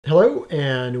Hello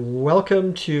and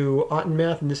welcome to Aughton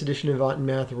Math. In this edition of Aughton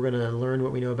Math, we're going to learn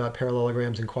what we know about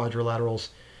parallelograms and quadrilaterals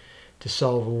to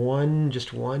solve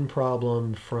just one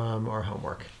problem from our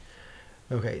homework.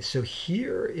 Okay, so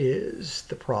here is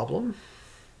the problem.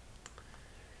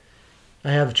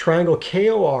 I have triangle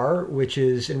KOR, which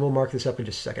is, and we'll mark this up in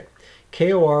just a second.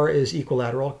 KOR is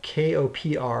equilateral,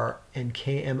 KOPR and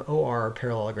KMOR are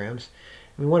parallelograms.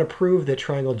 And we want to prove that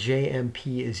triangle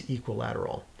JMP is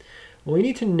equilateral. Well, we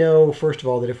need to know, first of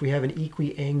all, that if we have an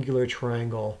equiangular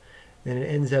triangle, then it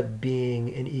ends up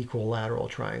being an equilateral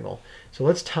triangle. So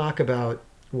let's talk about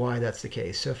why that's the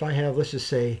case. So if I have, let's just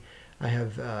say I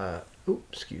have,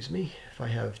 if I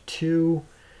have two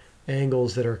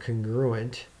angles that are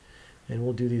congruent, and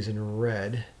we'll do these in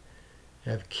red, I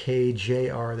have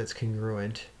KJR that's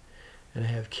congruent, and I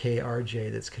have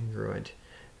KRJ that's congruent,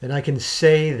 then I can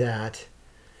say that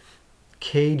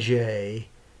KJ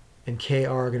and KR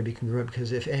are going to be congruent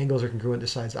because if angles are congruent, the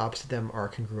sides opposite them are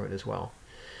congruent as well.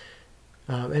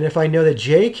 And if I know that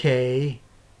JK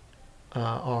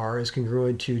R is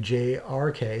congruent to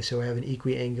JRK, so I have an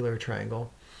equiangular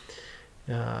triangle,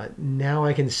 now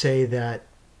I can say that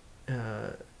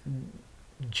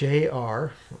JR,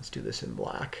 let's do this in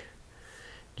black,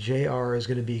 JR is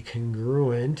going to be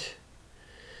congruent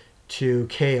to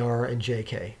KR and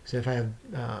JK. So if I have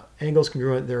angles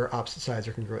congruent, their opposite sides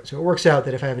are congruent. So it works out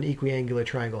that if I have an equiangular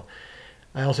triangle,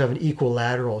 I also have an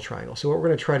equilateral triangle. So what we're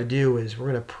going to try to do is we're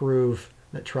going to prove,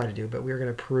 not try to do, but we're going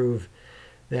to prove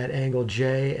that angle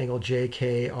J, angle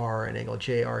JKR, and angle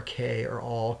JRK are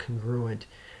all congruent.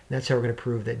 And that's how we're going to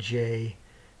prove that JMP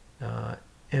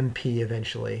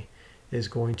eventually is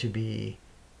going to be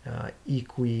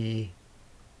equilateral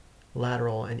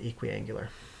and equiangular.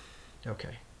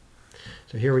 Okay.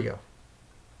 So here we go.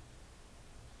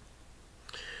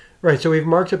 Right, so we've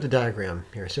marked up the diagram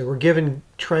here. So we're given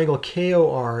triangle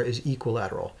KOR is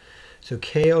equilateral. So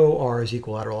KOR is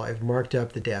equilateral. I've marked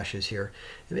up the dashes here.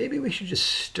 And maybe we should just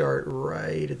start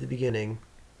right at the beginning.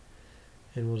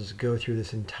 And we'll just go through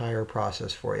this entire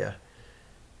process for you.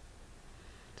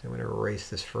 So I'm going to erase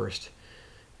this first.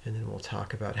 And then we'll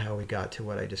talk about how we got to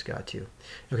what I just got to.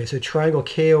 Okay, so triangle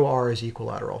KOR is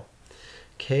equilateral.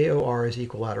 KOR is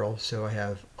equilateral, so I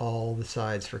have all the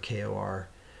sides for KOR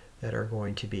that are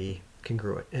going to be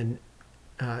congruent. And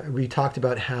we talked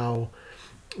about how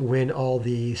when all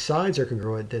the sides are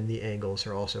congruent, then the angles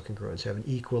are also congruent. So I have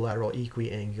an equilateral,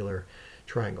 equiangular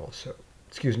triangle. So,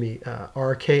 excuse me,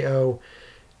 RKO,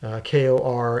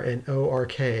 KOR, and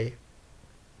ORK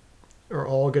are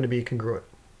all going to be congruent.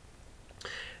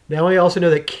 Now I also know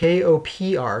that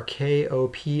KOPR,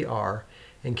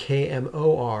 and KMOR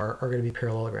are going to be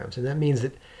parallelograms. And that means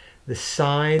that the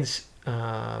sides, the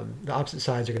opposite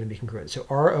sides are going to be congruent. So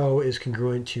RO is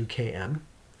congruent to KM.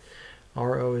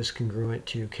 RO is congruent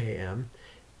to KM.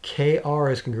 KR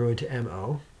is congruent to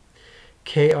MO.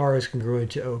 KR is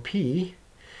congruent to OP.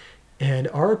 And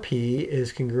RP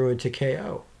is congruent to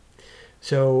KO.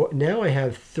 So now I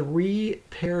have three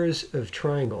pairs of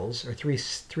triangles, or three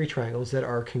triangles that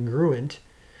are congruent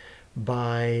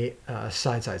by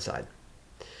side, side, side.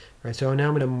 Right, so now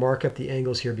I'm going to mark up the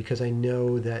angles here because I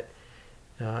know that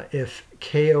if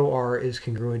KOR is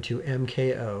congruent to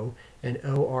MKO and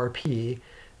ORP,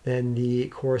 then the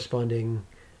corresponding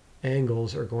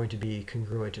angles are going to be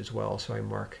congruent as well. So I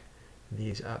mark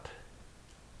these up.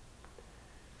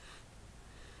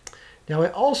 Now I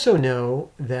also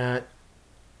know that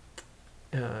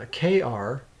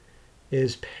KR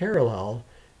is parallel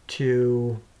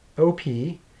to OP,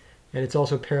 and it's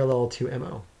also parallel to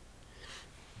MO.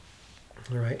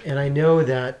 All right, and I know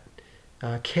that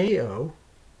KO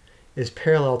is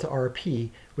parallel to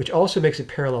RP, which also makes it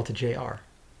parallel to JR.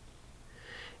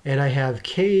 And I have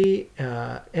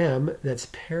KM that's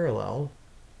parallel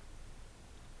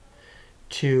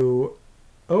to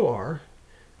OR,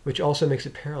 which also makes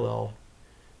it parallel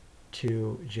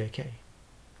to JK.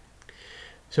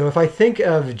 So if I think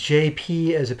of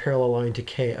JP as a parallel line to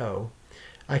KO,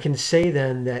 I can say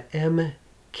then that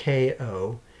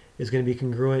MKO is going to be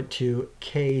congruent to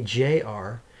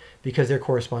KJR because they're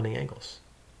corresponding angles.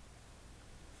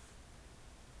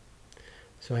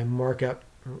 So I mark up,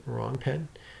 wrong pen,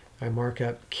 I mark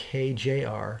up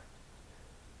KJR.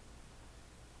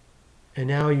 And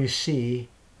now you see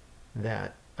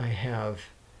that I have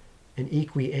an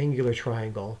equiangular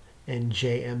triangle and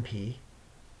JMP.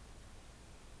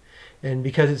 And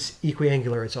because it's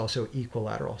equiangular, it's also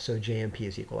equilateral. So JMP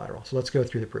is equilateral. So let's go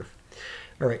through the proof.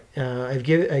 All right, I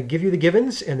give you the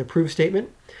givens and the proof statement.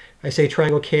 I say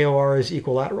triangle KOR is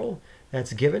equilateral.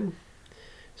 That's given.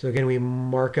 So again, we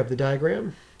mark up the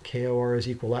diagram. KOR is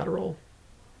equilateral.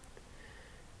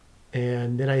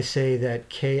 And then I say that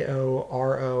KO,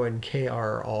 RO, and KR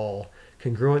are all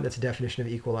congruent. That's a definition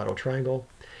of equilateral triangle.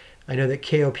 I know that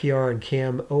KOPR and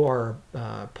KMO are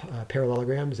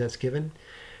parallelograms. That's given.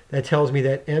 That tells me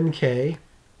that MK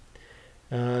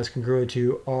is congruent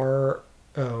to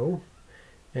RO,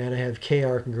 and I have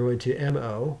KR congruent to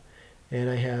MO, and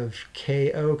I have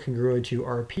KO congruent to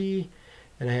RP,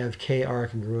 and I have KR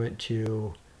congruent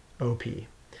to OP.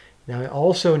 Now I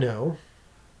also know,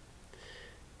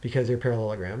 because they're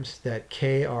parallelograms, that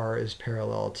KR is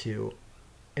parallel to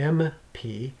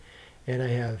MP, and I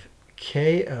have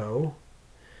KO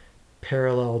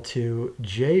parallel to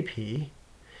JP,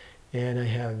 and I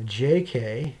have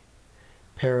JK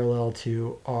parallel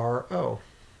to RO.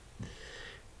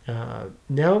 Now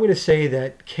I'm going to say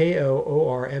that KO,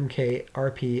 OR, MK,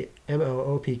 RP,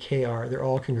 MO, OP, KR, they're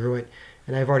all congruent,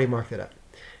 and I've already marked that up.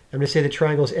 I'm going to say the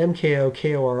triangles MKO,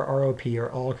 KOR, ROP are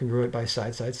all congruent by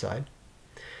side, side, side.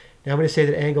 Now I'm going to say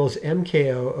that angles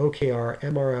MKO, OKR,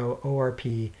 MRO,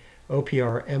 ORP,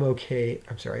 OPR,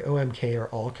 OMK are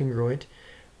all congruent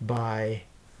by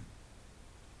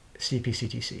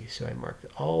CP/CTC. So I marked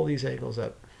all these angles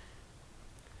up.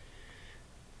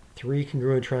 3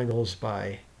 congruent triangles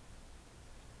by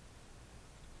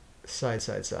side,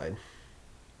 side, side.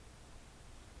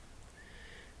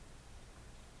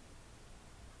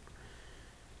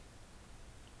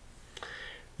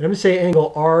 And I'm going to say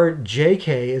angle RJK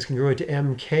is congruent to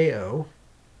MKO,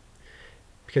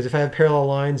 because if I have parallel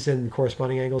lines, then the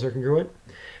corresponding angles are congruent.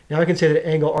 Now I can say that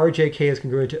angle RJK is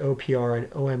congruent to OPR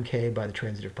and OMK by the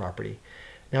transitive property.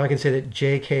 Now I can say that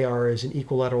JKR is an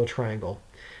equilateral triangle.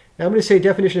 Now I'm going to say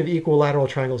definition of equilateral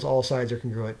triangles, all sides are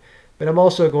congruent. But I'm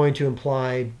also going to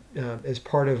imply, as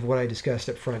part of what I discussed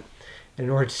up front, and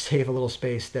in order to save a little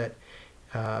space, that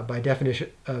by definition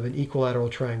of an equilateral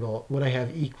triangle, when I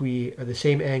have the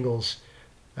same angles,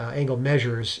 angle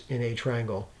measures in a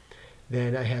triangle,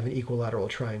 then I have an equilateral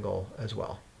triangle as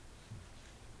well.